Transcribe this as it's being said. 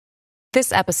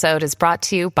This episode is brought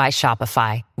to you by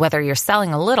Shopify. Whether you're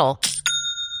selling a little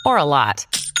or a lot,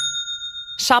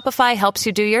 Shopify helps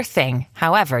you do your thing,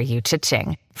 however you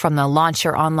cha-ching. From the launch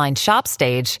your online shop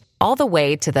stage, all the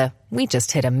way to the we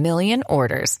just hit 1 million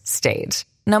orders stage.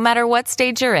 No matter what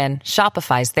stage you're in,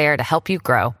 Shopify's there to help you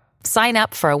grow. Sign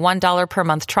up for a $1 per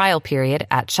month trial period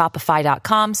at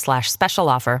shopify.com/special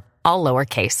offer, all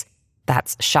lowercase.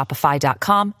 That's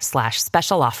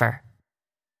shopify.com/special offer.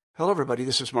 Hello, everybody.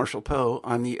 This is Marshall Poe.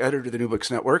 I'm the editor of the New Books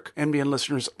Network. NBN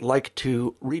listeners like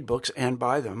to read books and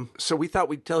buy them. So we thought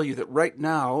we'd tell you that right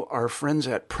now, our friends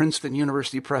at Princeton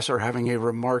University Press are having a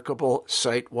remarkable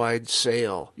site-wide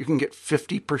sale. You can get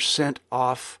 50%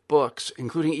 off books,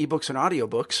 including ebooks and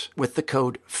audiobooks, with the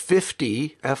code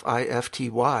 50,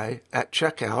 F-I-F-T-Y, at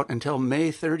checkout until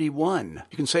May 31.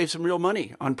 You can save some real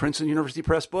money on Princeton University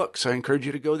Press books. I encourage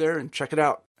you to go there and check it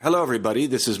out. Hello, everybody.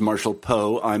 This is Marshall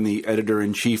Poe. I'm the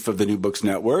editor-in-chief of the New Books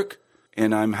Network,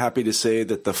 and I'm happy to say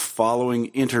that the following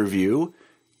interview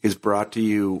is brought to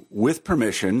you with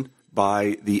permission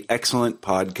by the excellent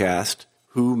podcast,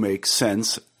 Who Makes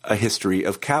Sense? A History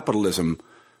of Capitalism.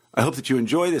 I hope that you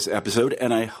enjoy this episode,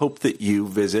 and I hope that you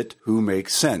visit Who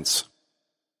Makes Sense.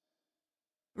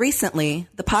 Recently,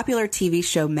 the popular TV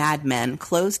show Mad Men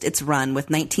closed its run with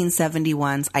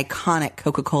 1971's iconic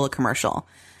Coca-Cola commercial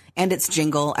and its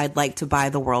jingle, "I'd like to buy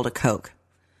the world a Coke."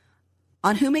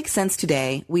 On Who Makes Sense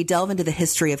today, we delve into the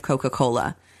history of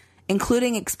Coca-Cola,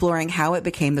 including exploring how it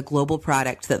became the global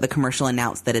product that the commercial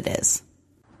announced that it is.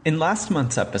 In last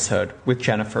month's episode with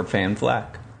Jennifer Van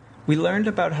Vleck, we learned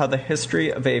about how the history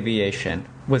of aviation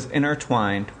was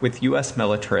intertwined with U.S.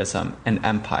 militarism and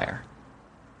empire.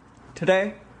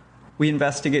 Today, we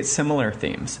investigate similar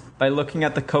themes by looking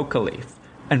at the coca leaf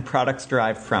and products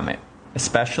derived from it,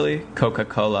 especially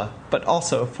Coca-Cola, but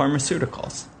also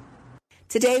pharmaceuticals.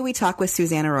 Today, we talk with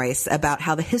Susanna Royce about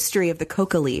how the history of the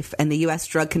coca leaf and the U.S.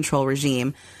 drug control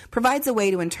regime provides a way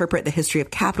to interpret the history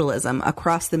of capitalism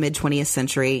across the mid-20th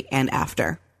century and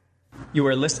after. You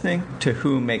are listening to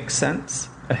Who Makes Sense?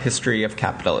 A History of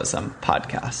Capitalism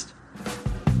podcast.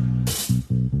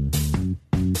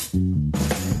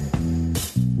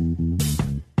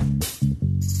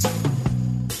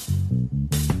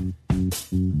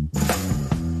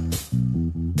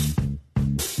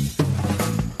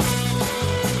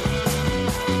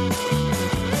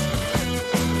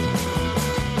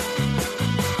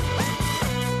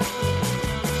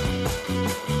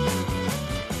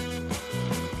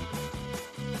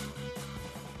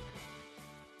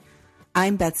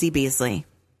 I'm Betsy Beasley.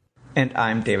 And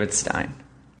I'm David Stein.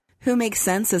 Who Makes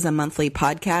Sense is a monthly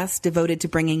podcast devoted to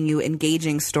bringing you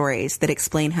engaging stories that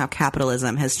explain how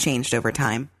capitalism has changed over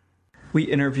time. We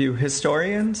interview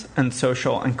historians and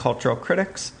social and cultural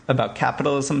critics about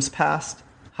capitalism's past,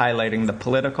 highlighting the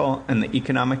political and the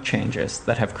economic changes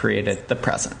that have created the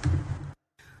present.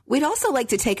 We'd also like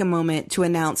to take a moment to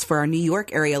announce for our New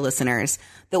York area listeners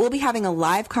that we'll be having a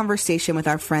live conversation with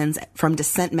our friends from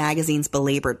Dissent Magazine's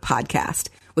Belabored podcast,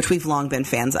 which we've long been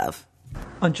fans of.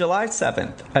 On July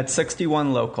 7th at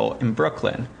 61 Local in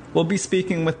Brooklyn, we'll be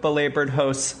speaking with Belabored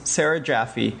hosts Sarah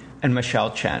Jaffe and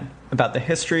Michelle Chen about the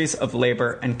histories of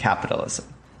labor and capitalism.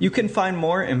 You can find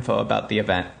more info about the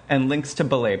event and links to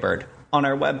Belabored on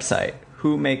our website,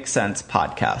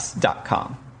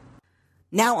 whomakesensepodcast.com.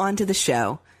 Now on to the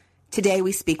show. Today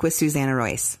we speak with Susanna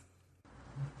Royce.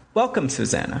 Welcome,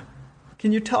 Susanna.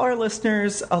 Can you tell our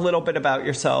listeners a little bit about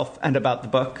yourself and about the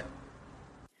book?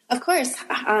 Of course.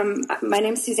 My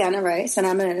name is Susanna Royce, and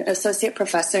I'm an associate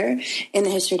professor in the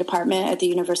history department at the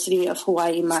University of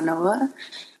Hawaii, Manoa.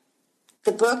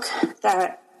 The book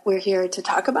that we're here to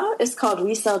talk about is called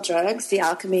We Sell Drugs, The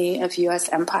Alchemy of U.S.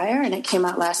 Empire, and it came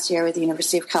out last year with the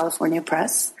University of California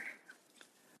Press.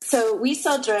 So We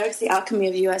Sell Drugs, The Alchemy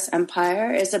of U.S.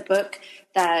 Empire is a book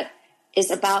that is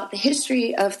about the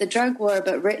history of the drug war,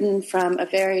 but written from a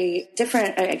very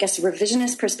different, I guess,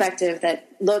 revisionist perspective that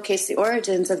locates the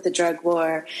origins of the drug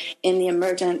war in the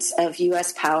emergence of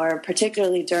U.S. power,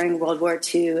 particularly during World War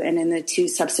II and in the 2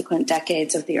 subsequent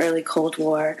decades of the early Cold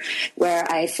War, where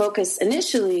I focus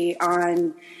initially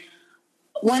on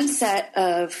one set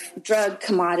of drug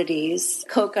commodities,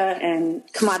 coca and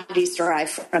commodities derived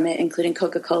from it, including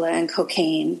Coca-Cola and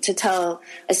cocaine, to tell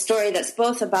a story that's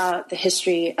both about the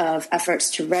history of efforts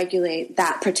to regulate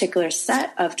that particular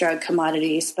set of drug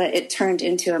commodities, but it turned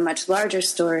into a much larger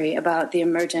story about the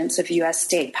emergence of U.S.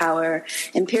 state power,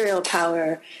 imperial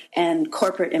power, and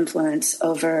corporate influence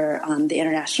over the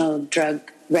international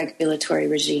drug regulatory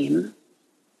regime.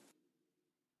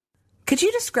 Could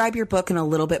you describe your book in a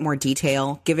little bit more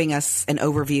detail, giving us an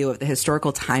overview of the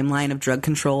historical timeline of drug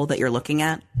control that you're looking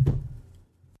at?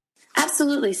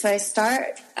 Absolutely. So I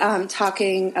start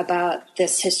talking about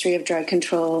this history of drug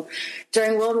control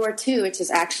during World War II, which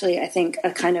is actually, I think,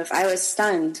 I was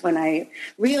stunned when I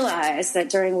realized that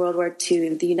during World War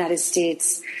II, the United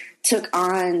States took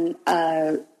on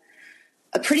a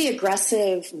pretty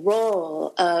aggressive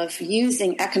role of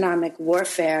using economic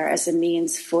warfare as a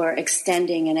means for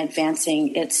extending and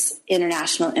advancing its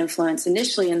international influence,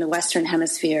 initially in the Western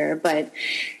Hemisphere. But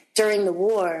during the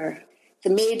war, the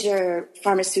major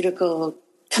pharmaceutical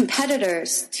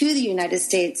competitors to the United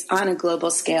States on a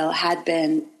global scale had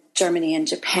been Germany and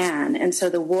Japan. And so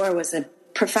the war was a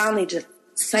profoundly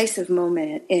decisive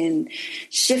moment in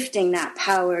shifting that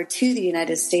power to the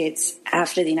United States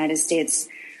after the United States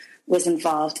was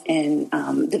involved in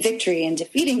the victory in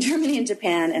defeating Germany and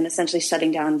Japan and essentially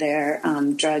shutting down their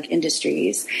drug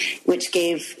industries, which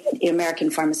gave the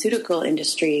American pharmaceutical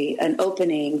industry an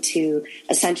opening to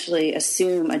essentially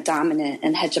assume a dominant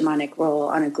and hegemonic role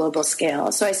on a global scale.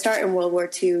 So I start in World War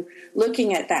II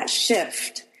looking at that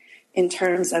shift in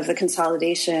terms of the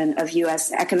consolidation of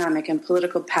U.S. economic and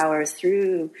political power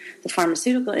through the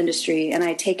pharmaceutical industry, and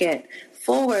I take it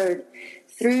forward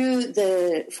through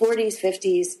the 40s,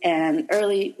 50s, and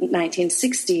early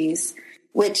 1960s,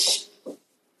 which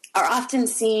are often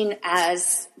seen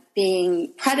as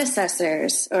being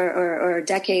predecessors or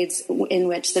decades in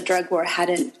which the drug war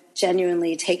hadn't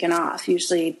genuinely taken off.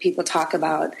 Usually people talk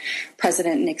about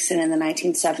President Nixon in the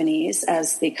 1970s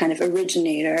as the kind of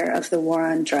originator of the war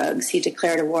on drugs. He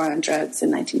declared a war on drugs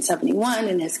in 1971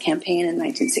 in his campaign in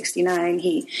 1969.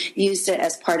 He used it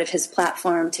as part of his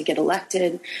platform to get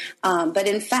elected. But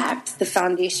in fact,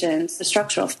 the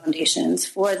structural foundations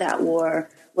for that war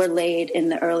were laid in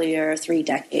the earlier 3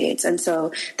 decades. And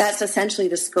so that's essentially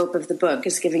the scope of the book,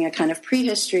 is giving a kind of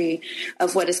prehistory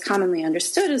of what is commonly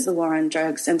understood as the war on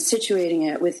drugs and situating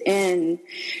it within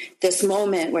this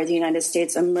moment where the United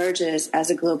States emerges as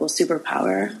a global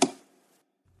superpower.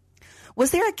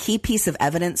 Was there a key piece of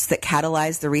evidence that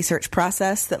catalyzed the research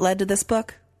process that led to this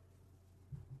book?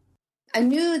 I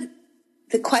knew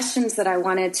the questions that I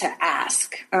wanted to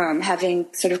ask, having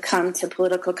sort of come to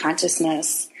political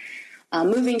consciousness,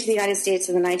 moving to the United States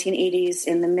in the 1980s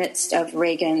in the midst of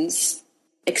Reagan's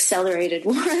accelerated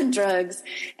war on drugs,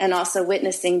 and also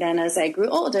witnessing then as I grew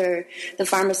older, the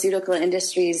pharmaceutical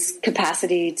industry's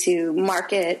capacity to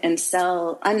market and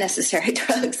sell unnecessary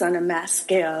drugs on a mass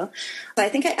scale. So I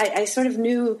think I sort of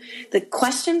knew the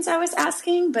questions I was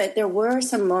asking, but there were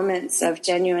some moments of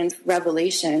genuine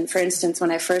revelation. For instance,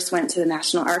 when I first went to the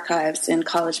National Archives in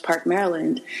College Park,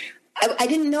 Maryland, I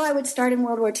didn't know I would start in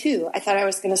World War II. I thought I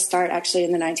was going to start actually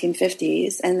in the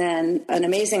 1950s. And then an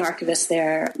amazing archivist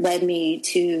there led me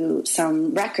to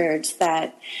some records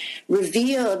that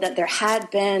revealed that there had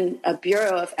been a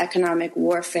Bureau of Economic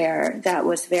Warfare that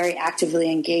was very actively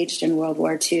engaged in World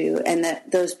War II, and that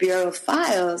those Bureau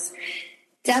files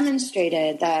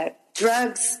demonstrated that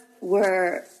drugs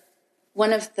were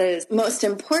one of the most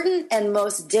important and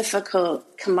most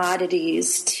difficult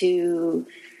commodities to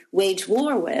wage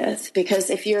war with, because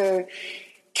if you're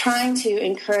trying to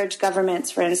encourage governments,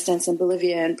 for instance, in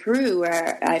Bolivia and Peru,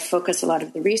 where I focus a lot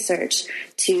of the research,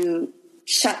 to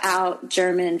shut out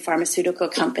German pharmaceutical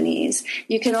companies,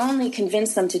 you can only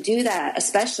convince them to do that,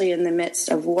 especially in the midst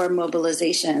of war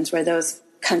mobilizations, where those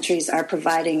countries are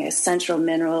providing essential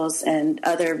minerals and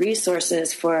other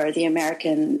resources for the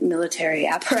American military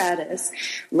apparatus,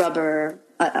 rubber,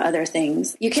 other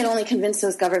things. You can only convince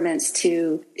those governments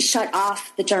to shut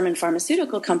off the German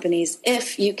pharmaceutical companies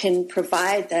if you can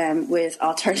provide them with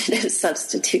alternative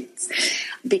substitutes.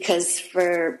 Because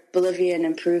for Bolivian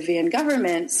and Peruvian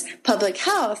governments, public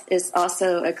health is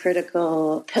also a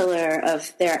critical pillar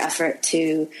of their effort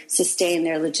to sustain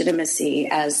their legitimacy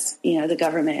as, the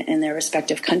government in their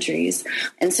respective countries.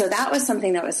 And so that was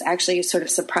something that was actually sort of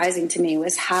surprising to me,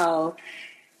 was how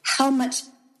much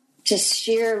just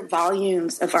sheer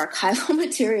volumes of archival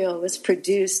material was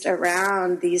produced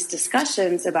around these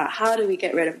discussions about how do we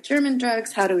get rid of German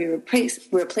drugs, how do we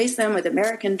replace them with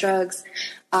American drugs.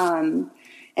 And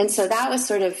so that was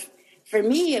sort of, for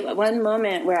me, one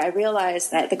moment where I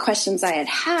realized that the questions I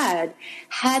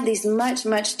had these much,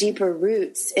 much deeper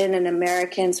roots in an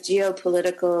American's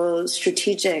geopolitical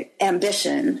strategic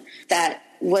ambition that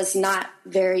was not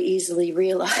very easily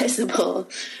realizable.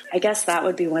 I guess that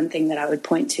would be one thing that I would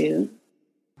point to.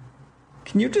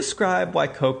 Can you describe why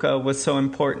coca was so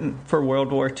important for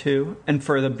World War II and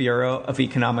for the Bureau of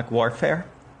Economic Warfare?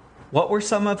 What were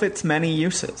some of its many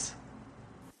uses?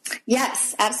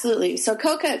 Yes, absolutely. So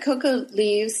coca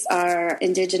leaves are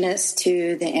indigenous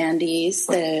to the Andes,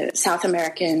 the South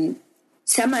American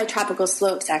semi-tropical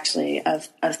slopes, actually, of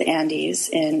the Andes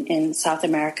in South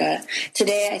America.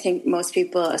 Today, I think most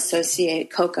people associate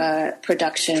coca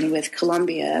production with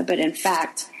Colombia, but in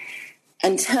fact,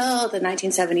 until the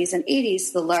 1970s and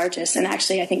 80s, the largest, and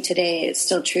actually I think today it's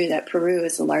still true that Peru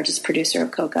is the largest producer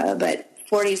of coca, but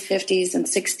 40s, 50s, and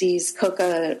 60s,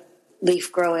 coca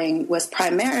leaf growing was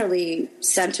primarily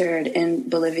centered in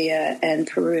Bolivia and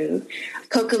Peru.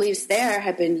 Coca leaves there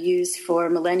have been used for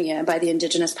millennia by the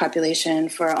indigenous population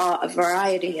for a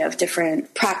variety of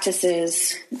different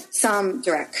practices, some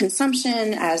direct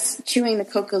consumption, as chewing the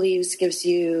coca leaves gives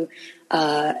you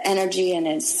energy and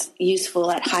is useful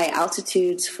at high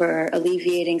altitudes for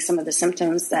alleviating some of the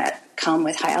symptoms that come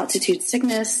with high altitude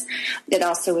sickness. It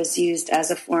also is used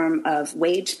as a form of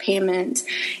wage payment.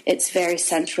 It's very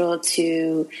central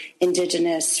to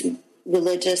indigenous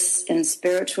religious and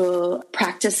spiritual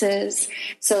practices.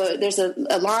 So there's a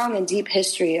long and deep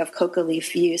history of coca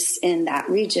leaf use in that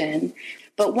region.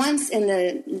 But once in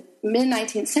the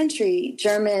mid-19th century,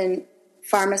 German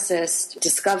pharmacists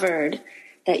discovered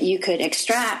that you could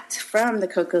extract from the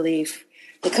coca leaf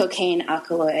the cocaine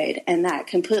alkaloid, and that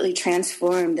completely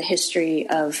transformed the history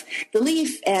of the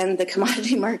leaf and the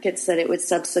commodity markets that it would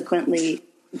subsequently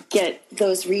get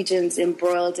those regions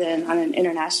embroiled in on an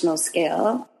international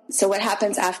scale. So what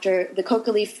happens after the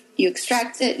coca leaf, you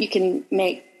extract it, you can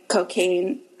make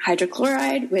cocaine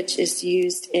hydrochloride, which is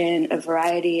used in a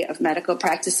variety of medical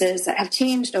practices that have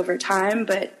changed over time,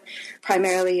 but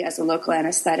primarily as a local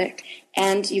anesthetic.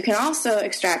 And you can also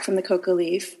extract from the coca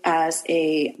leaf, as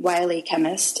a wily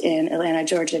chemist in Atlanta,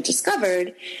 Georgia,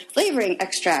 discovered, flavoring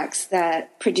extracts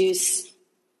that produce,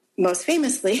 most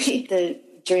famously,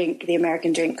 the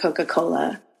American drink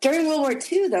Coca-Cola. During World War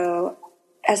II, though,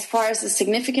 as far as the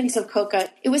significance of coca,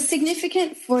 it was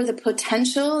significant for the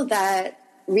potential that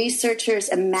researchers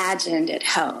imagined it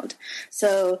held.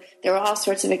 So there were all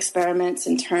sorts of experiments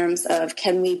in terms of,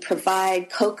 can we provide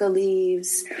coca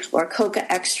leaves or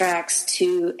coca extracts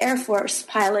to Air Force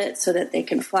pilots so that they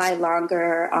can fly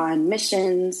longer on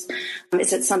missions?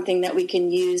 Is it something that we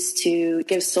can use to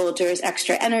give soldiers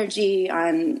extra energy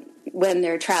on when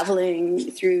they're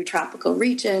traveling through tropical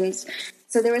regions?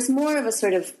 So there was more of a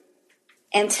sort of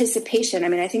anticipation. I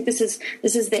mean, I think this is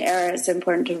the era, it's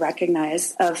important to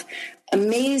recognize, of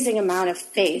amazing amount of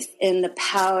faith in the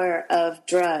power of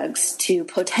drugs to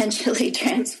potentially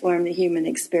transform the human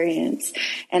experience.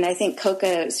 And I think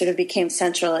coca sort of became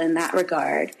central in that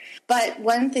regard. But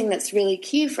one thing that's really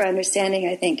key for understanding,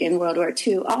 I think, in World War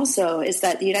II also is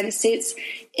that the United States,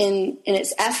 in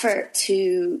its effort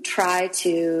to try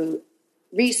to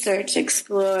research,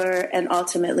 explore, and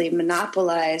ultimately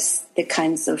monopolize the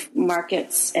kinds of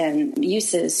markets and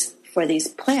uses for these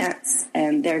plants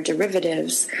and their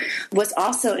derivatives, was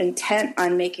also intent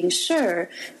on making sure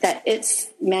that its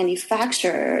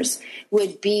manufacturers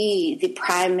would be the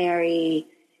primary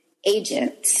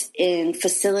agents in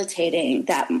facilitating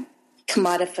that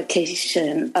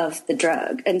commodification of the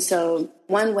drug. And so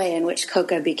one way in which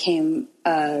coca became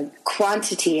a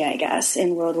quantity, I guess,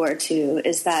 in World War II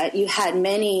is that you had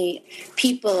many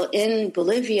people in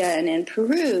Bolivia and in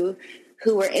Peru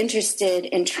who were interested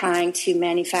in trying to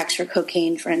manufacture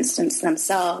cocaine, for instance,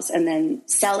 themselves, and then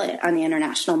sell it on the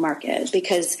international market.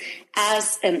 Because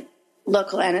as a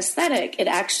local anesthetic, it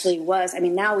actually was, I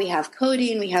mean, now we have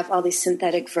codeine, we have all these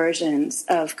synthetic versions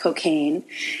of cocaine,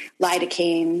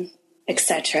 lidocaine,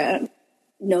 etc.,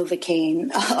 Novocaine,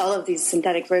 all of these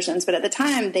synthetic versions. But at the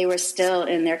time, they were still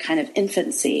in their kind of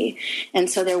infancy. And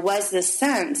so there was this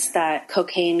sense that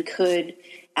cocaine could,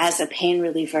 as a pain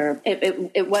reliever,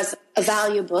 it was a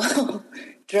valuable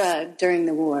drug during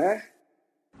the war.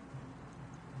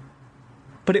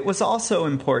 But it was also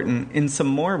important in some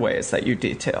more ways that you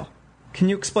detail. Can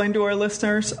you explain to our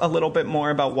listeners a little bit more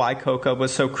about why coca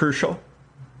was so crucial?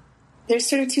 There's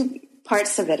sort of two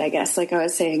parts of it, I guess, like I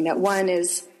was saying. That one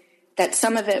is that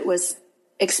some of it was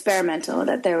experimental,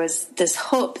 that there was this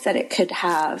hope that it could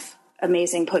have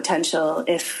amazing potential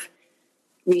if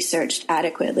researched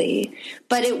adequately.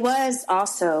 But it was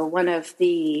also one of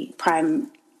the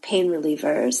prime pain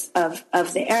relievers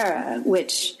of the era,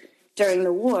 which during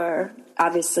the war,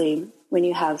 obviously, when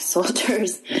you have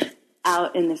soldiers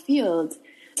out in the field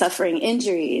suffering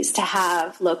injuries, to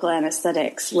have local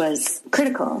anesthetics was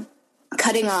critical.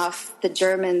 Cutting off the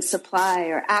German supply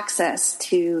or access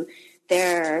to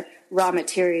their raw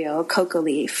material, coca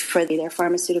leaf, for their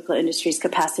pharmaceutical industry's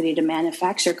capacity to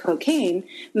manufacture cocaine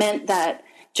meant that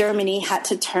Germany had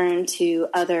to turn to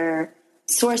other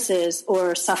sources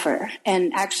or suffer.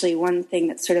 And actually, one thing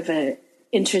that's sort of an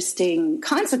interesting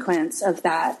consequence of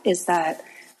that is that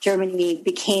Germany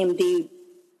became the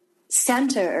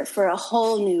center for a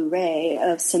whole new array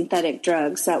of synthetic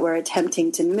drugs that were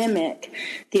attempting to mimic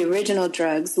the original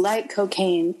drugs like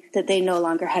cocaine that they no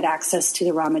longer had access to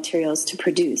the raw materials to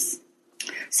produce.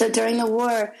 So during the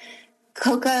war,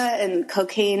 coca and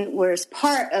cocaine were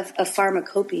part of a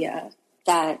pharmacopoeia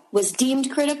that was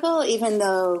deemed critical, even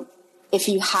though if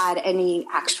you had any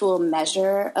actual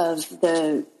measure of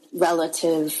the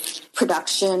relative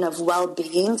production of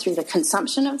well-being through the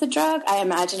consumption of the drug, I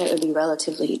imagine it would be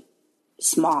relatively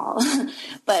small.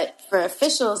 But for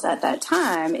officials at that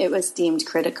time, it was deemed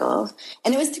critical.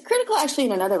 And it was critical actually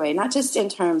in another way, not just in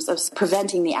terms of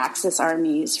preventing the Axis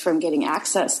armies from getting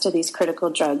access to these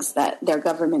critical drugs that their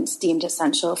governments deemed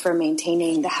essential for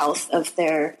maintaining the health of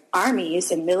their armies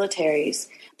and militaries,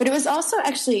 but it was also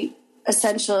actually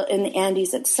essential in the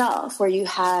Andes itself, where you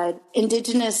had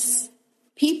indigenous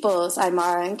peoples,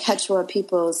 Aymara and Quechua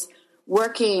peoples,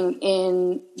 working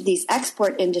in these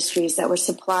export industries that were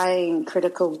supplying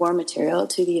critical war material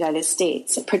to the United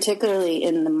States, particularly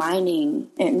in the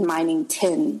mining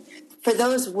tin. For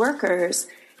those workers,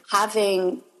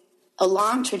 having a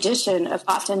long tradition of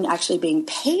often actually being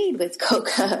paid with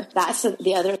coca, that's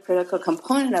the other critical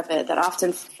component of it that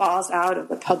often falls out of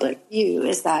the public view,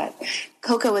 is that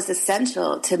coca was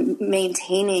essential to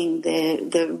maintaining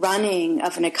the running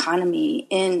of an economy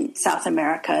in South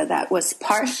America that was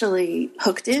partially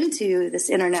hooked into this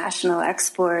international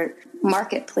export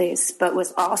marketplace, but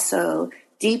was also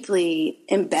deeply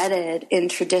embedded in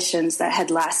traditions that had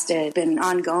been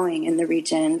ongoing in the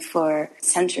region for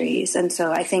centuries. And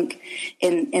so I think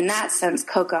in that sense,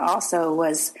 coca also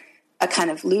was a kind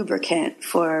of lubricant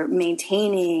for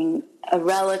maintaining a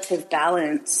relative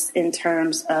balance in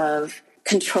terms of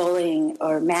controlling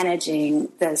or managing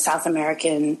the South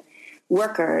American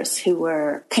workers who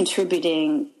were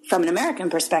contributing from an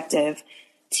American perspective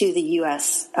to the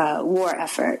U.S. War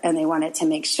effort. And they wanted to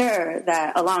make sure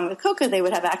that along with coca, they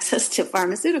would have access to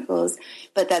pharmaceuticals,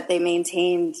 but that they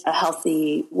maintained a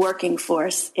healthy working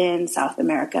force in South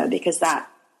America, because that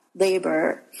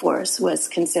labor force was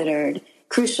considered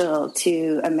crucial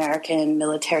to American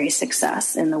military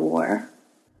success in the war.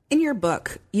 In your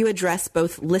book, you address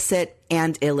both licit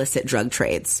and illicit drug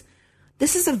trades.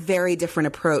 This is a very different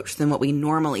approach than what we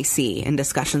normally see in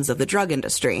discussions of the drug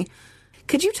industry.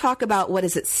 Could you talk about what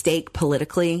is at stake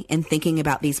politically in thinking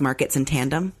about these markets in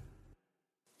tandem?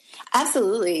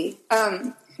 Absolutely.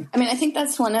 I think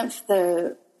that's one of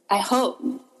the, I hope,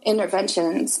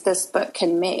 interventions this book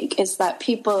can make, is that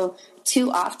people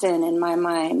too often, in my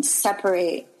mind,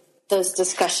 separate those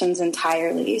discussions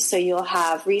entirely. So you'll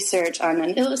have research on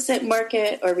an illicit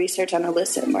market or research on a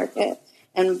licit market.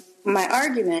 And my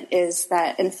argument is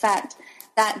that, in fact,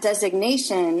 that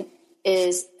designation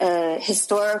is a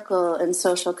historical and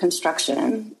social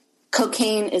construction.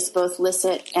 Cocaine is both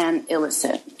licit and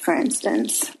illicit, for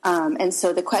instance. And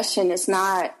so the question is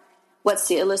not what's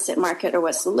the illicit market or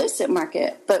what's the licit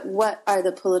market, but what are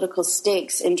the political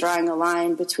stakes in drawing a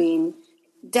line between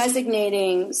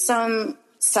designating some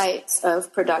sites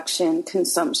of production,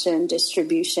 consumption,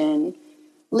 distribution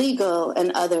legal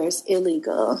and others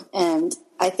illegal. And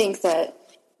I think that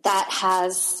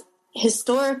has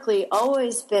historically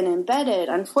always been embedded,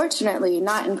 unfortunately,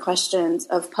 not in questions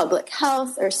of public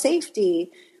health or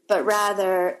safety, but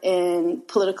rather in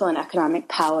political and economic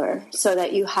power, so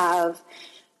that you have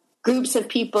groups of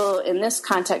people in this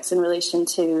context in relation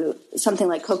to something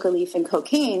like coca leaf and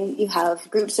cocaine. You have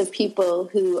groups of people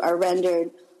who are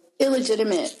rendered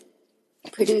illegitimate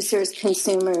producers,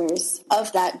 consumers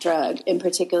of that drug, in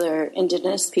particular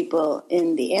indigenous people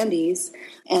in the Andes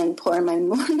and poor and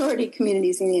minority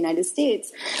communities in the United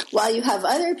States, while you have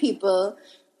other people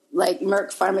like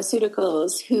Merck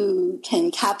Pharmaceuticals who can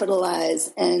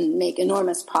capitalize and make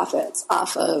enormous profits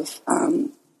off of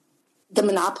the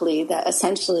monopoly that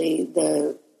essentially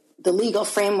the legal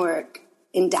framework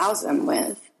endows them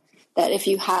with. That if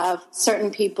you have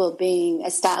certain people being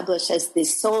established as the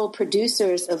sole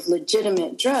producers of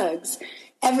legitimate drugs,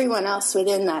 everyone else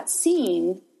within that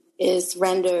scene is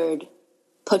rendered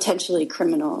potentially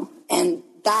criminal. And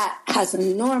that has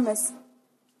enormous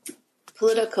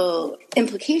political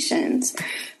implications.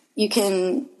 You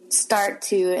can start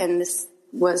to, and this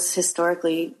was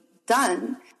historically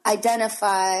done,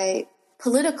 identify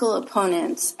political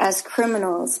opponents as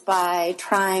criminals by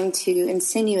trying to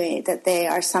insinuate that they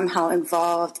are somehow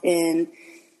involved in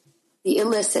the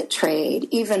illicit trade,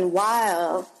 even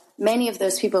while many of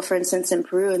those people, for instance, in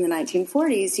Peru in the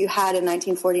 1940s, you had in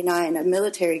 1949 a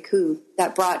military coup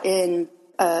that brought in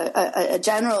a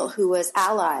general who was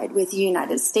allied with the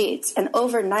United States. And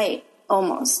overnight,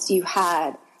 almost, you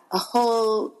had a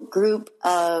whole group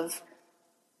of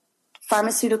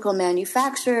pharmaceutical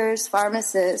manufacturers,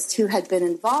 pharmacists who had been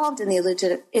involved in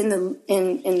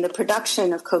the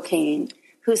production of cocaine,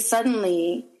 who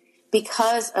suddenly,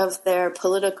 because of their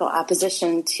political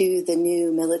opposition to the new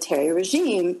military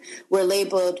regime, were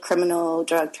labeled criminal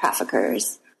drug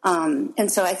traffickers.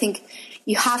 And so I think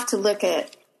you have to look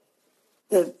at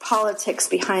the politics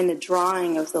behind the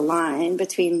drawing of the line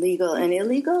between legal and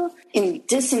illegal. In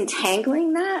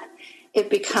disentangling that, it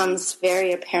becomes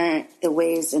very apparent the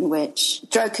ways in which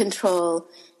drug control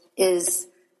is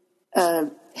a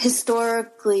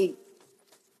historically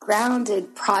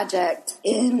grounded project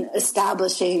in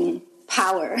establishing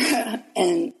power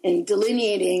and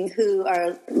delineating who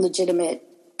are legitimate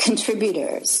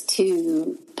contributors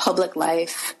to public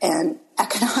life and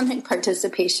economic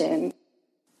participation.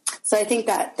 So I think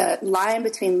that the line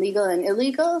between legal and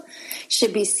illegal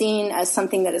should be seen as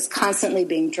something that is constantly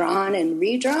being drawn and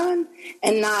redrawn,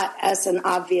 and not as an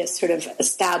obvious sort of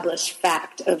established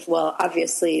fact of, well,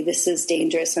 obviously this is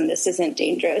dangerous and this isn't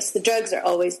dangerous. The drugs are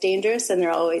always dangerous, and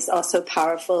they're always also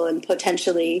powerful and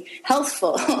potentially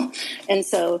healthful. And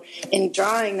so in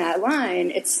drawing that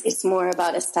line, it's more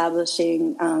about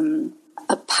establishing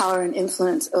a power and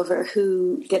influence over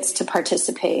who gets to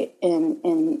participate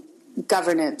in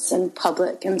governance and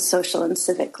public and social and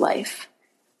civic life.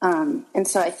 And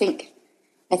so I think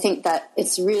that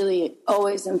it's really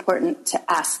always important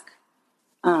to ask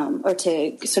or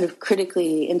to sort of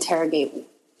critically interrogate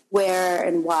where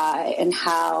and why and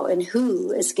how and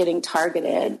who is getting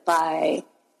targeted by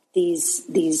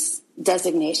these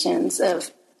designations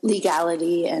of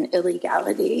legality and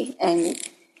illegality. And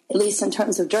at least in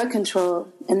terms of drug control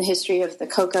in the history of the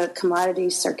coca commodity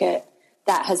circuit,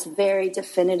 that has very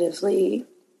definitively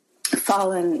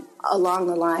fallen along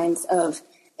the lines of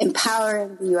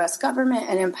empowering the U.S. government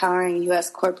and empowering U.S.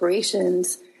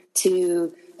 corporations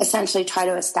to essentially try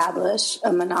to establish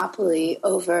a monopoly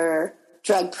over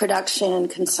drug production,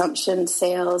 consumption,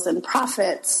 sales, and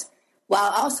profits,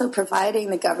 while also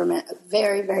providing the government a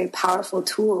very, very powerful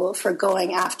tool for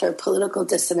going after political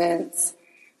dissidents,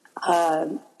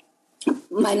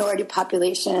 minority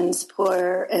populations,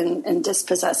 poor and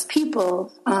dispossessed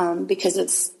people,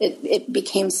 because it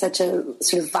became such a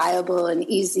sort of viable and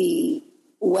easy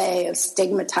way of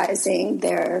stigmatizing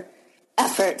their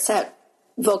efforts at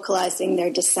vocalizing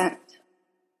their dissent.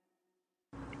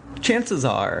 Chances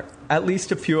are, at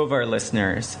least a few of our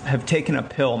listeners have taken a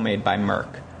pill made by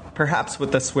Merck, perhaps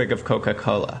with a swig of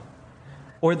Coca-Cola.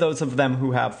 Or those of them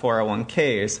who have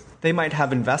 401ks, they might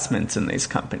have investments in these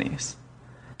companies.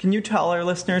 Can you tell our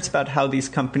listeners about how these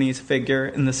companies figure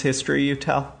in this history you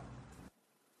tell?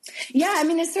 Yeah, I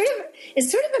mean, it's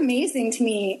sort of amazing to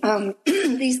me,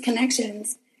 these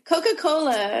connections.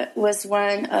 Coca-Cola was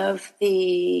one of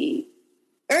the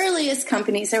earliest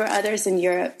companies. There were others in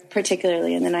Europe,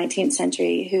 particularly in the 19th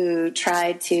century, who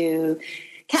tried to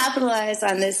capitalize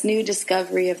on this new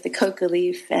discovery of the coca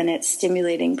leaf and its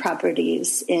stimulating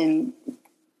properties in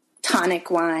tonic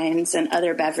wines and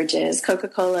other beverages.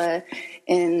 Coca-Cola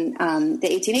in the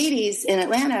 1880s in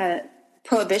Atlanta,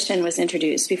 Prohibition was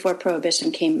introduced before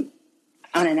Prohibition came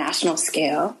on a national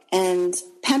scale. And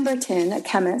Pemberton, a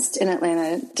chemist in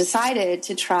Atlanta, decided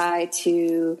to try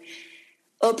to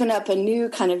open up a new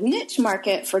kind of niche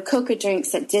market for coca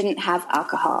drinks that didn't have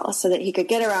alcohol so that he could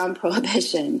get around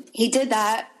Prohibition. He did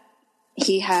that.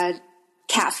 He had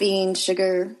caffeine,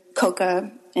 sugar,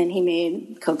 coca, and he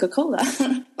made Coca-Cola.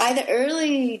 By the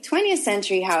early 20th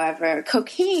century, however,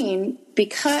 cocaine,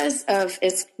 because of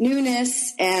its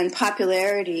newness and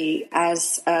popularity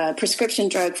as a prescription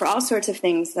drug for all sorts of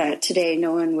things that today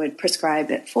no one would prescribe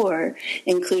it for,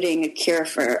 including a cure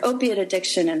for opiate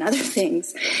addiction and other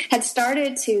things, had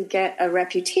started to get a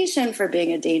reputation for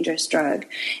being a dangerous drug.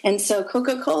 And so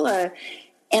Coca-Cola,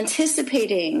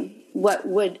 anticipating what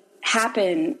would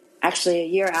happen actually a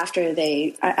year after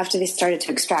they started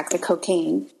to extract the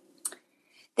cocaine,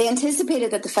 they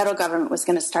anticipated that the federal government was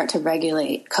going to start to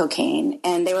regulate cocaine,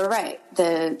 and they were right.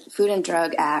 The Food and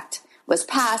Drug Act was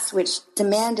passed, which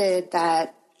demanded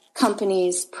that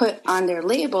companies put on their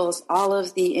labels all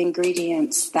of the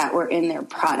ingredients that were in their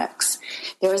products.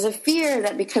 There was a fear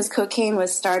that because cocaine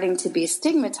was starting to be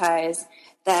stigmatized,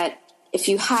 that if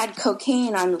you had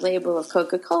cocaine on the label of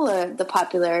Coca-Cola, the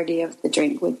popularity of the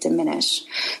drink would diminish.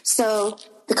 So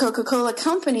the Coca-Cola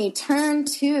company turned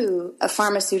to a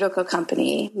pharmaceutical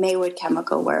company, Maywood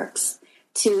Chemical Works,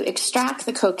 to extract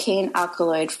the cocaine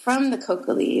alkaloid from the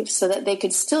coca leaves so that they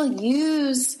could still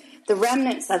use the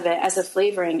remnants of it as a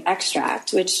flavoring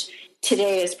extract, which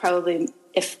today is probably,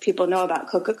 if people know about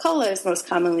Coca-Cola, is most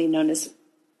commonly known as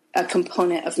a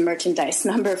component of merchandise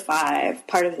number 5,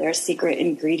 part of their secret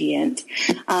ingredient,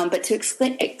 but to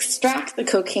extract the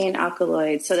cocaine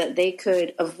alkaloid so that they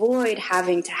could avoid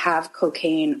having to have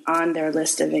cocaine on their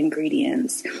list of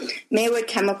ingredients. Maywood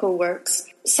Chemical Works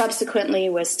subsequently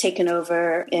was taken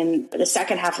over in the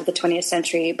second half of the 20th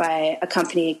century by a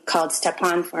company called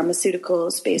Stepan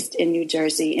Pharmaceuticals based in New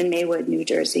Jersey, in Maywood, New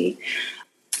Jersey.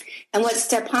 And what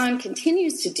Stepan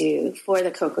continues to do for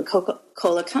the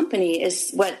Coca-Cola Company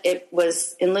is what it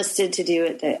was enlisted to do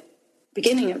at the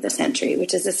beginning of the century,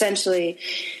 which is essentially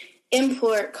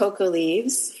import coca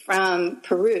leaves from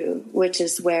Peru, which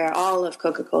is where all of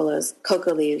Coca-Cola's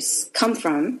coca leaves come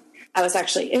from. I was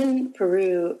actually in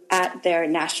Peru at their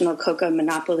national coca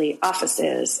monopoly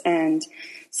offices, and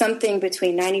something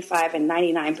between 95 and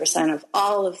 99% of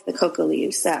all of the coca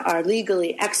leaves that are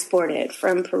legally exported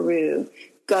from Peru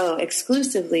go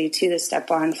exclusively to the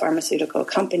Stepan Pharmaceutical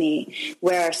Company,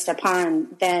 where Stepan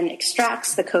then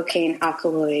extracts the cocaine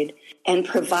alkaloid and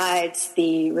provides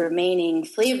the remaining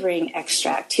flavoring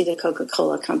extract to the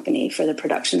Coca-Cola Company for the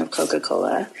production of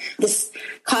Coca-Cola. This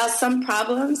caused some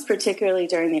problems, particularly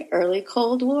during the early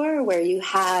Cold War, where you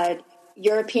had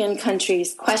European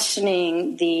countries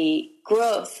questioning the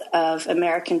growth of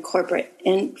American corporate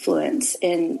influence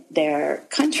in their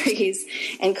countries,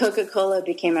 and Coca-Cola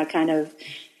became a kind of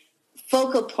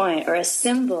focal point or a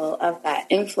symbol of that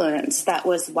influence that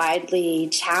was widely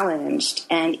challenged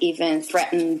and even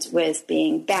threatened with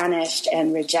being banished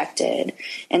and rejected.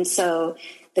 And so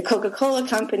the Coca-Cola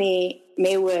Company,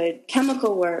 Maywood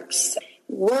Chemical Works,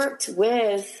 worked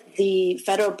with the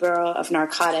Federal Bureau of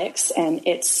Narcotics and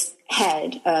its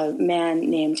head, a man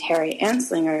named Harry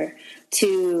Anslinger,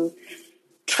 to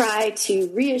try to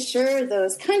reassure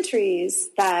those countries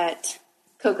that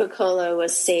Coca-Cola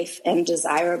was safe and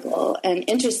desirable. And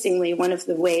interestingly, one of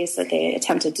the ways that they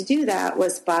attempted to do that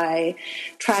was by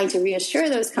trying to reassure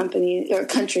those companies or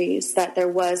countries that there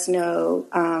were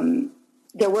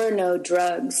no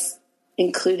drugs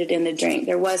included in the drink.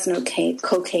 There was no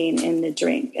cocaine in the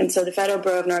drink. And so the Federal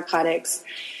Bureau of Narcotics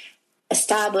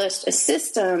established a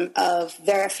system of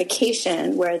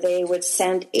verification where they would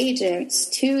send agents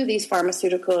to these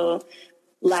pharmaceutical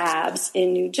labs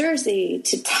in New Jersey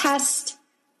to test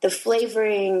the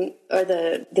flavoring or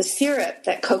the syrup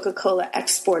that Coca-Cola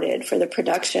exported for the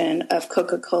production of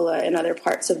Coca-Cola in other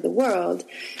parts of the world,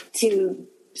 to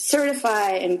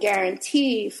certify and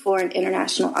guarantee for an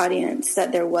international audience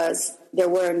that there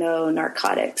were no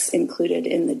narcotics included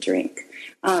in the drink.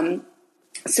 So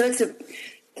it's a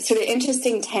sort of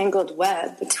interesting tangled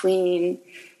web between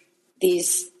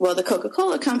the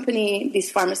Coca-Cola Company,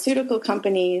 these pharmaceutical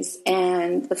companies,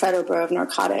 and the Federal Bureau of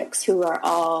Narcotics, who are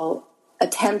all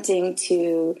attempting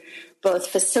to both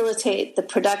facilitate the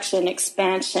production,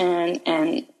 expansion,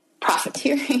 and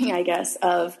profiteering, I guess,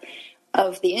 of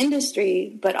the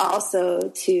industry, but also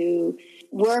to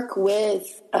work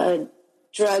with a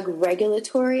drug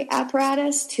regulatory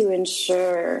apparatus to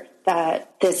ensure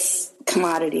that this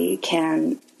commodity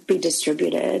can be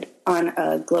distributed on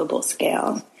a global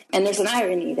scale. And there's an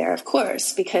irony there, of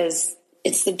course, because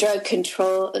it's the drug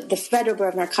control. The Federal Bureau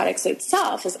of Narcotics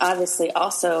itself is obviously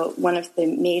also one of the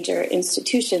major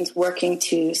institutions working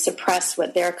to suppress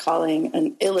what they're calling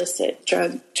an illicit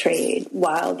drug trade,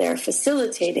 while they're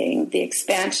facilitating the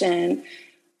expansion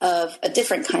of a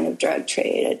different kind of drug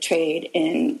trade, a trade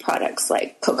in products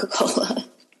like Coca-Cola.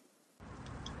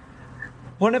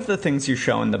 One of the things you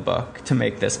show in the book to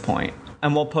make this point,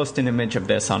 and we'll post an image of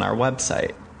this on our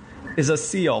website, is a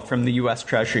seal from the U.S.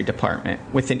 Treasury Department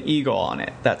with an eagle on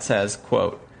it that says,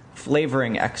 quote,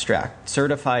 flavoring extract,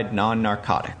 certified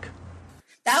non-narcotic.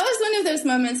 That was one of those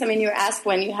moments. I mean, you were asked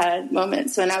when you had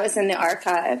moments. When I was in the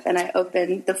archive and I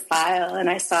opened the file and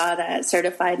I saw that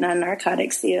certified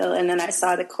non-narcotic seal, and then I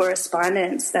saw the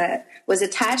correspondence that was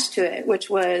attached to it, which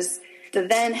was the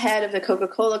then head of the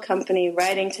Coca-Cola Company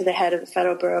writing to the head of the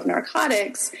Federal Bureau of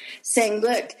Narcotics saying,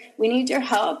 look, we need your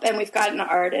help, and we've got an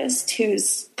artist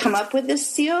who's come up with this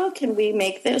seal. Can we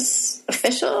make this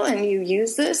official and you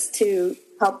use this to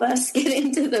help us get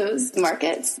into those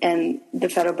markets? And the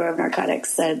Federal Bureau of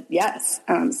Narcotics said yes.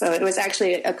 So it was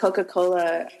actually a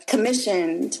Coca-Cola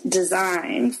commissioned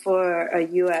design for a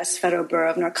U.S. Federal Bureau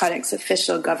of Narcotics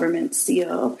official government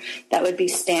seal that would be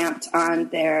stamped on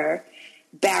their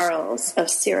barrels of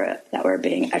syrup that were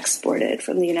being exported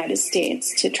from the United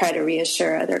States to try to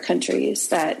reassure other countries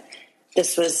that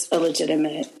this was a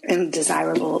legitimate and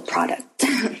desirable product.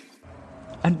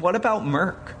 And what about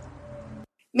Merck?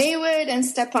 Maywood and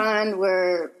Stepan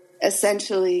were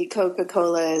essentially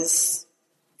Coca-Cola's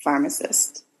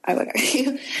pharmacists. I would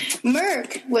argue.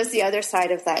 Merck was the other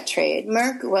side of that trade.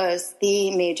 Merck was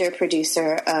the major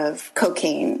producer of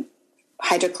cocaine,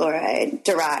 hydrochloride,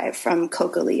 derived from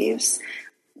coca leaves.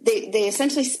 They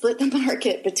essentially split the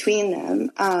market between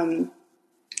them. And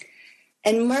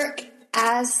Merck,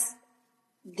 as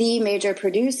the major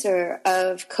producer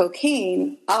of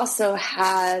cocaine, also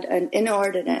had an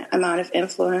inordinate amount of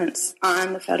influence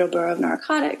on the Federal Bureau of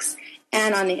Narcotics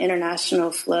and on the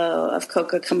international flow of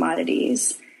coca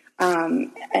commodities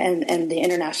and the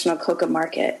international coca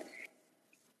market.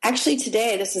 Actually,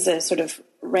 today, this is a sort of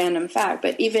random fact,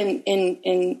 but even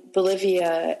in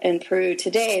Bolivia and Peru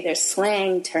today, there's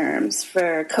slang terms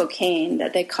for cocaine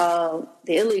that they call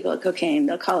the illegal cocaine.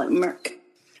 They'll call it Merck.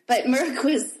 But Merck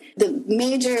was the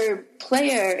major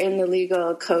player in the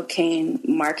legal cocaine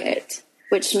market,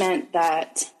 which meant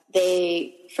that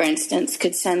they, for instance,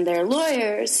 could send their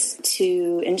lawyers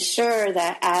to ensure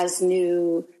that as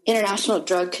new international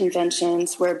drug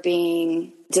conventions were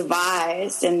being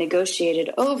devised and negotiated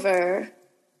over,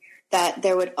 that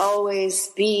there would always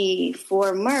be,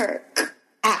 for Merck,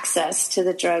 access to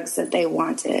the drugs that they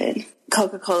wanted.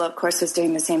 Coca-Cola, of course, was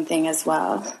doing the same thing as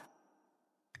well.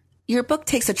 Your book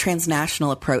takes a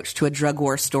transnational approach to a drug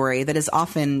war story that is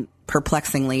often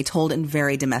perplexingly told in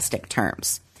very domestic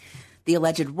terms. The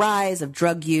alleged rise of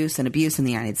drug use and abuse in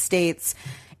the United States,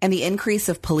 and the increase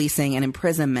of policing and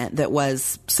imprisonment that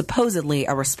was supposedly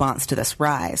a response to this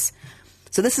rise.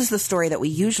 So this is the story that we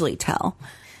usually tell.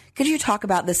 Could you talk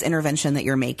about this intervention that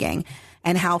you're making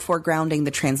and how foregrounding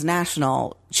the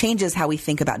transnational changes how we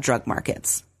think about drug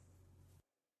markets?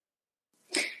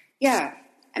 Yeah,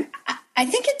 I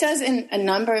think it does in a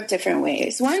number of different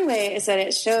ways. One way is that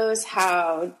it shows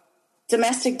how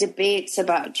domestic debates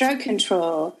about drug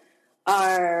control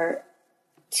are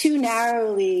too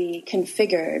narrowly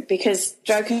configured, because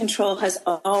drug control has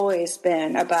always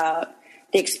been about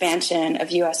the expansion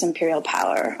of U.S. imperial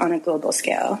power on a global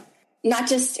scale, not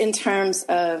just in terms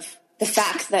of the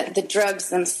fact that the drugs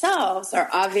themselves are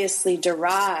obviously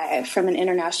derived from an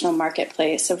international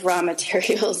marketplace of raw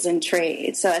materials and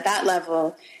trade. So at that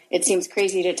level, it seems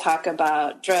crazy to talk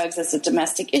about drugs as a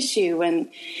domestic issue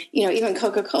when, even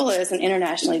Coca-Cola is an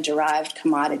internationally derived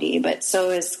commodity, but so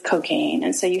is cocaine.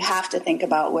 And so you have to think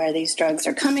about where these drugs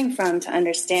are coming from to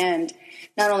understand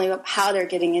not only how they're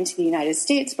getting into the United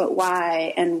States, but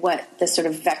why and what the sort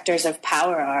of vectors of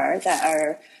power are that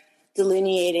are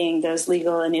delineating those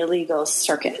legal and illegal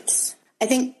circuits. I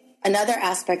think another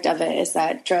aspect of it is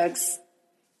that drugs,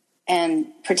 and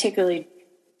particularly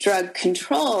drug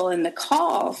control and the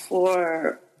call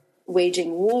for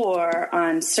waging war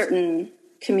on certain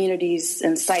communities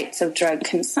and sites of drug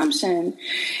consumption,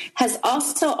 has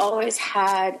also always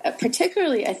had,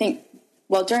 particularly, I think,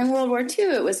 during World War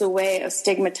II, it was a way of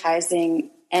stigmatizing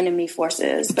enemy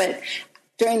forces. But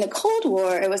during the Cold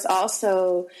War, it was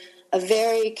also a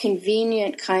very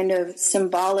convenient kind of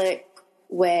symbolic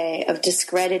way of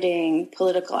discrediting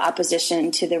political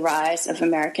opposition to the rise of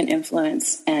American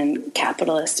influence and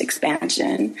capitalist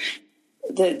expansion.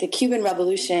 The Cuban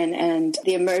Revolution and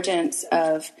the emergence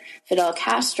of Fidel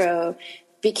Castro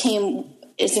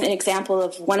is an example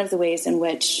of one of the ways in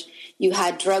which you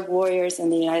had drug warriors in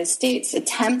the United States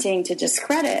attempting to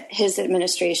discredit his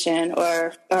administration,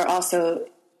 or also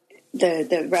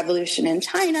the revolution in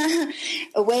China,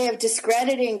 a way of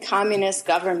discrediting communist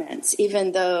governments,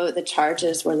 even though the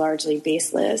charges were largely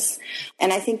baseless.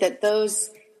 And I think that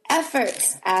those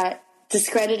efforts at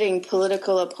discrediting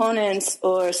political opponents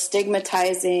or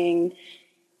stigmatizing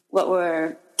what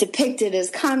were depicted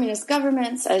as communist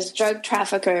governments, as drug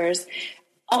traffickers,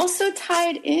 also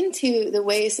tied into the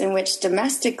ways in which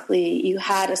domestically you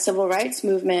had a civil rights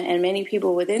movement and many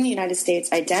people within the United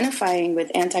States identifying with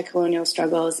anti-colonial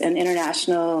struggles and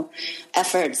international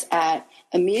efforts at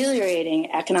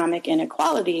ameliorating economic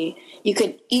inequality. You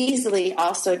could easily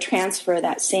also transfer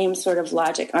that same sort of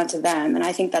logic onto them. And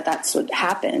I think that that's what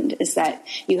happened, is that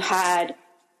you had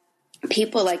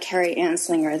people like Harry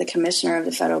Anslinger, the commissioner of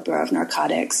the Federal Bureau of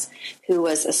Narcotics, who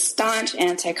was a staunch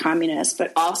anti-communist,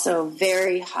 but also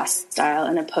very hostile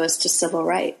and opposed to civil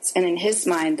rights. And in his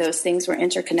mind, those things were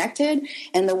interconnected,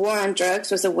 and the war on drugs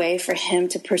was a way for him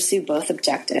to pursue both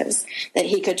objectives, that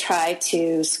he could try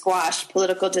to squash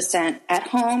political dissent at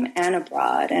home and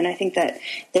abroad. And I think that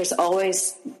there's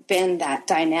always been that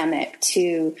dynamic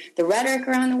to the rhetoric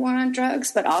around the war on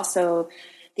drugs, but also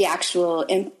the actual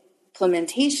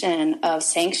implementation of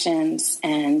sanctions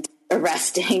and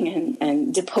arresting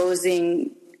and deposing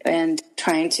and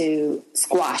trying to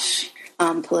squash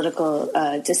political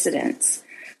dissidents.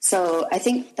 So I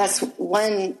think that's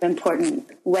one important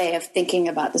way of thinking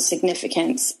about the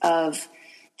significance of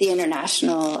the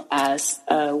international as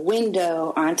a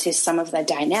window onto some of the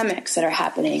dynamics that are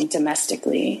happening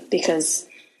domestically, because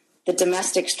the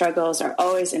domestic struggles are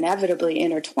always inevitably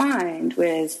intertwined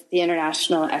with the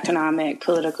international economic,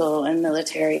 political, and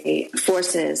military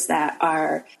forces that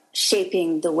are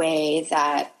shaping the way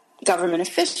that government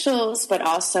officials, but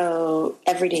also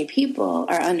everyday people,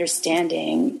 are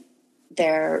understanding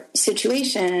their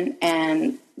situation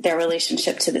and their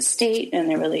relationship to the state and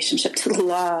their relationship to the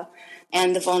law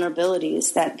and the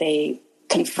vulnerabilities that they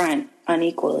confront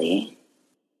unequally.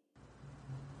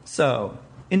 So,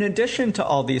 in addition to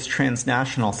all these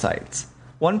transnational sites,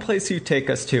 one place you take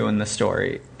us to in the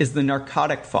story is the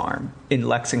narcotic farm in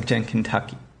Lexington,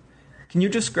 Kentucky. Can you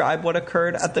describe what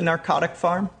occurred at the narcotic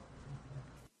farm?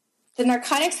 The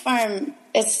narcotics farm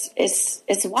is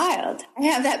wild. I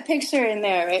have that picture in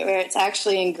there, right, where it's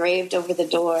actually engraved over the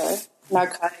door,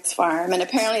 narcotics farm. And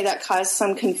apparently that caused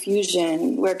some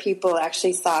confusion where people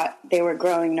actually thought they were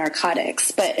growing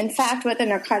narcotics. But in fact, what the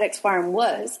narcotics farm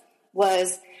was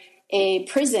a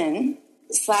prison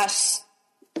 /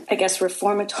 I guess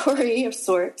reformatory of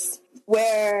sorts,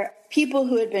 where people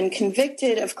who had been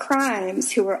convicted of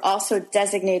crimes who were also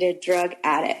designated drug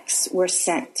addicts were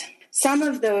sent. Some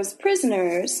of those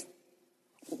prisoners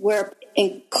were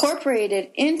incorporated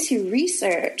into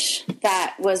research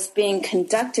that was being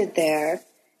conducted there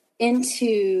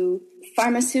into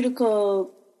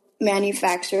pharmaceutical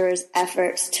manufacturers'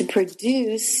 efforts to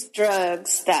produce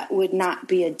drugs that would not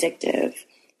be addictive.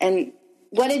 And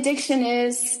what addiction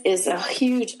is a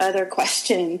huge other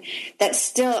question that's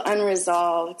still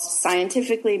unresolved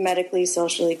scientifically, medically,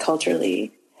 socially,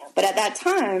 culturally. But at that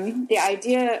time, the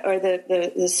idea or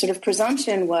the sort of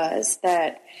presumption was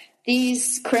that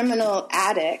these criminal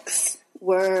addicts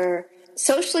were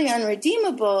socially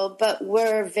unredeemable, but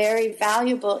were very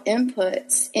valuable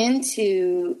inputs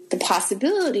into the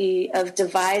possibility of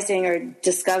devising or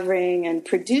discovering and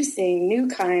producing new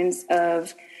kinds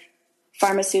of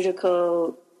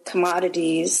pharmaceutical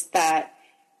commodities that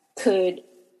could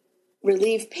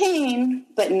relieve pain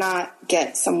but not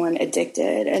get someone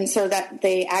addicted. And so that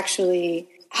they actually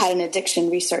had an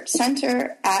addiction research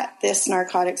center at this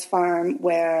narcotics farm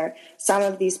where some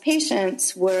of these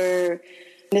patients were,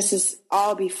 this is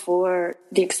all before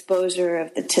the exposure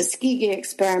of the Tuskegee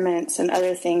experiments and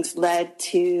other things led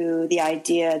to the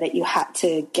idea that you had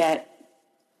to get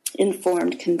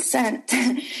informed consent.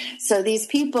 So these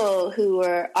people who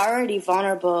were already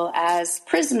vulnerable as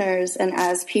prisoners and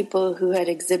as people who had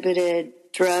exhibited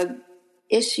drug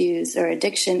issues or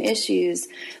addiction issues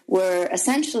were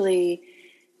essentially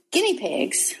guinea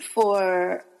pigs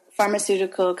for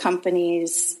pharmaceutical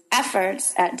companies'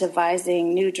 efforts at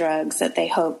devising new drugs that they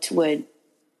hoped would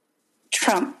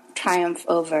triumph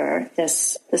over the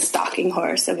stalking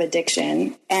horse of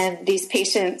addiction. And these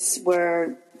patients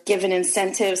were given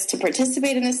incentives to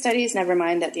participate in the studies, never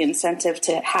mind that the incentive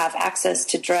to have access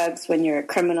to drugs when you're a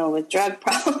criminal with drug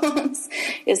problems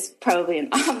is probably an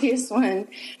obvious one.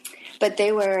 But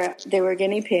they were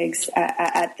guinea pigs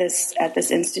at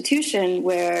this institution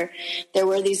where there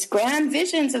were these grand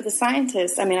visions of the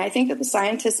scientists. I mean, I think that the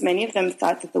scientists, many of them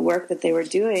thought that the work that they were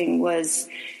doing was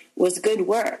good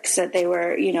work, so that they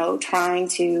were, trying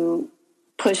to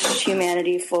push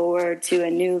humanity forward to a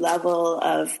new level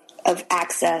of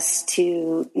access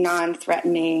to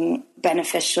non-threatening,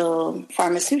 beneficial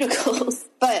pharmaceuticals.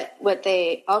 But what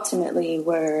they ultimately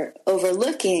were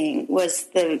overlooking was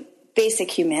the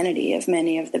basic humanity of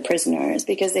many of the prisoners,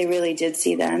 because they really did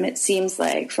see them. It seems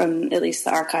like, from at least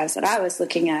the archives that I was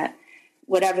looking at,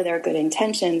 whatever their good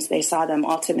intentions, they saw them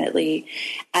ultimately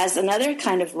as another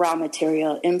kind of raw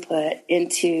material input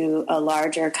into a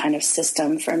larger kind of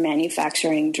system for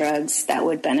manufacturing drugs that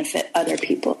would benefit other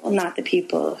people, not the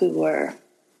people who were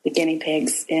the guinea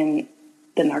pigs in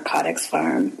the narcotics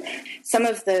farm. Some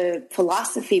of the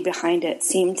philosophy behind it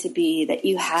seemed to be that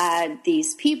you had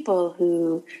these people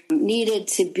who needed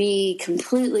to be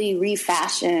completely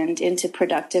refashioned into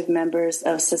productive members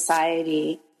of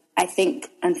society. I think,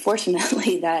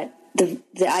 unfortunately, that the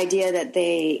idea that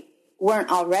they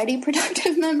weren't already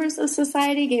productive members of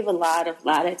society gave a lot of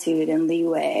latitude and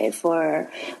leeway for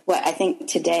what I think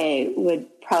today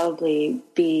would probably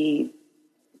be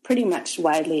pretty much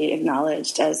widely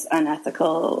acknowledged as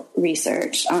unethical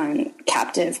research on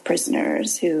captive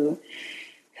prisoners who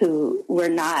were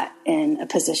not in a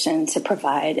position to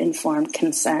provide informed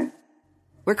consent.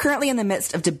 We're currently in the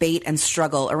midst of debate and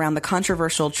struggle around the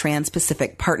controversial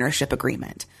Trans-Pacific Partnership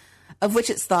Agreement, of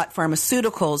which it's thought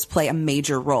pharmaceuticals play a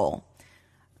major role.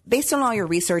 Based on all your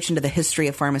research into the history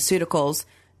of pharmaceuticals,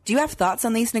 do you have thoughts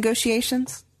on these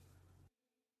negotiations?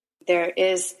 There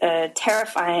is a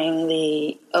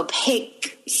terrifyingly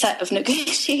opaque set of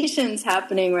negotiations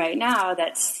happening right now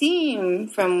that seem,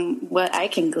 from what I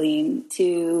can glean,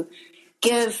 to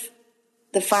give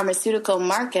the pharmaceutical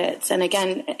markets, and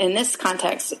again, in this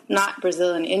context, not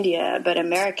Brazil and India, but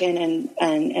American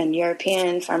and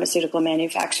European pharmaceutical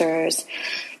manufacturers,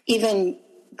 even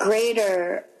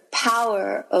greater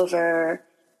power over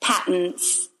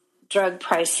patents, drug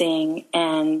pricing,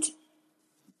 and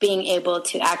being able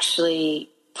to actually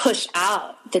push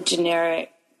out the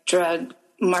generic drug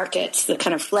markets, the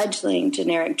kind of fledgling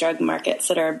generic drug markets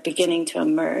that are beginning to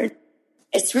emerge.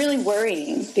 It's really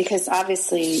worrying because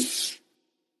obviously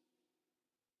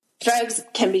drugs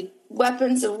can be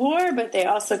weapons of war, but they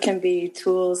also can be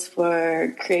tools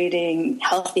for creating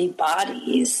healthy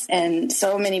bodies. And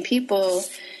so many people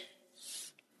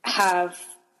have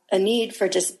a need for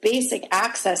just basic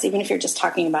access, even if you're just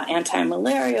talking about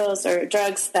anti-malarials or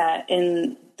drugs that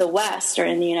in the West or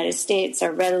in the United States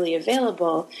are readily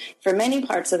available. For many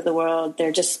parts of the world,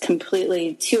 they're just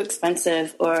completely too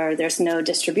expensive, or there's no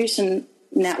distribution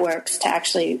networks to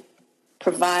actually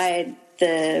provide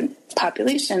the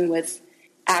population with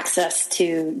access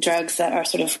to drugs that are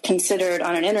sort of considered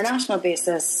on an international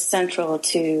basis central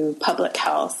to public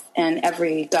health and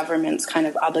every government's kind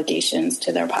of obligations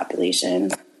to their population.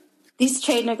 These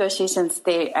trade negotiations,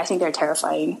 I think they're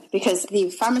terrifying because the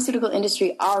pharmaceutical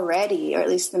industry already, or at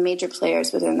least the major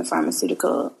players within the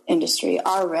pharmaceutical industry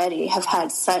already have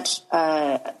had such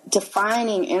a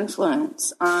defining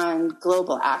influence on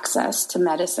global access to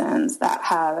medicines that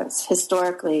has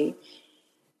historically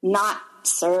not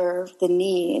served the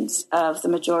needs of the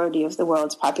majority of the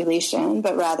world's population,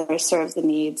 but rather serve the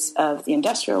needs of the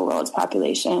industrial world's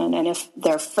population. And if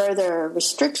there are further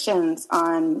restrictions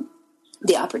on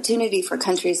the opportunity for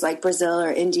countries like Brazil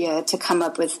or India to come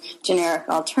up with generic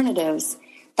alternatives,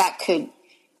 that could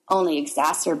only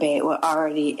exacerbate what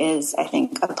already is, I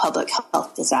think, a public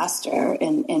health disaster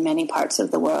in many parts of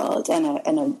the world, and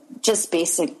a just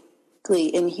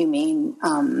basically inhumane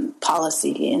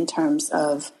policy in terms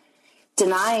of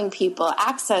denying people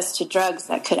access to drugs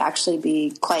that could actually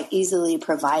be quite easily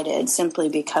provided simply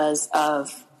because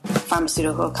of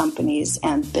pharmaceutical companies'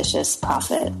 ambitious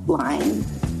profit line.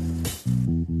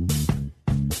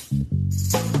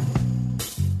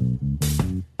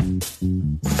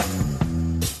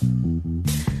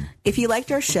 If you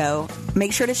liked our show,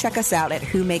 make sure to check us out at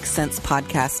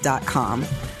whomakesensepodcast.com.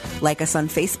 Like us on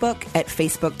Facebook at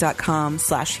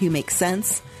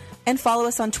facebook.com/whomakesense, and follow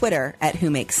us on Twitter at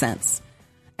whomakesense.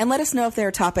 And let us know if there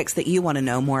are topics that you want to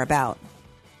know more about.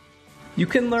 You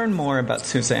can learn more about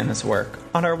Susanna's work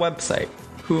on our website,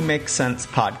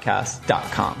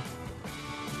 whomakesensepodcast.com.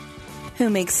 Who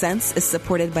Makes Sense is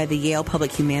supported by the Yale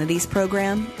Public Humanities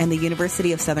Program and the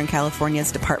University of Southern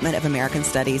California's Department of American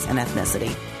Studies and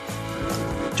Ethnicity.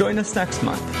 Join us next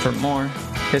month for more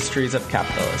Histories of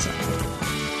Capitalism.